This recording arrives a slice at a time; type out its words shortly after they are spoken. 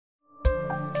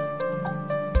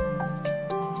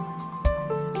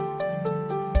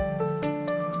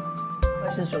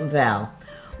questions from Val.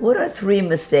 What are 3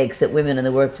 mistakes that women in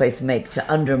the workplace make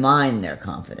to undermine their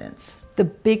confidence? The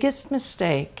biggest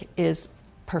mistake is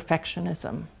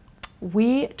perfectionism.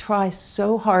 We try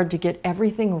so hard to get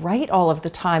everything right all of the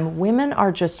time. Women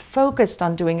are just focused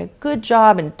on doing a good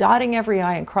job and dotting every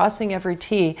I and crossing every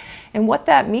T. And what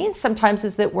that means sometimes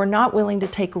is that we're not willing to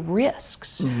take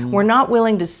risks. We're not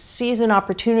willing to seize an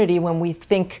opportunity when we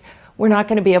think we're not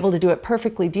going to be able to do it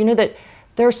perfectly. Do you know that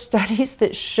there are studies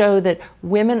that show that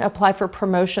women apply for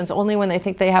promotions only when they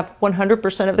think they have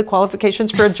 100% of the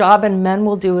qualifications for a job, and men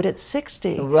will do it at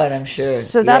 60. Right, I'm sure.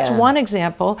 So that's one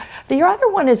example. The other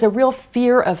one is a real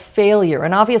fear of failure,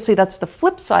 and obviously that's the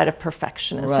flip side of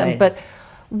perfectionism. Right. But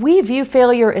we view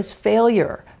failure as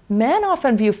failure. Men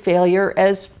often view failure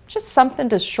as just something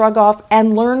to shrug off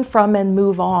and learn from and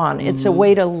move on. It's a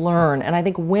way to learn. And I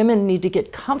think women need to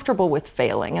get comfortable with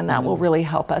failing, and that will really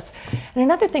help us. And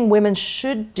another thing women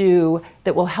should do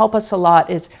that will help us a lot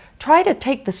is try to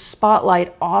take the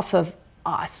spotlight off of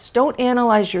us. Don't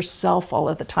analyze yourself all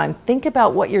of the time. Think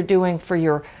about what you're doing for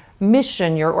your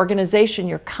mission, your organization,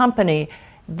 your company.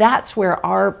 That's where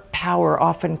our power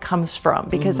often comes from,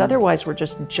 because otherwise we're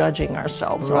just judging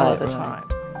ourselves all of the time.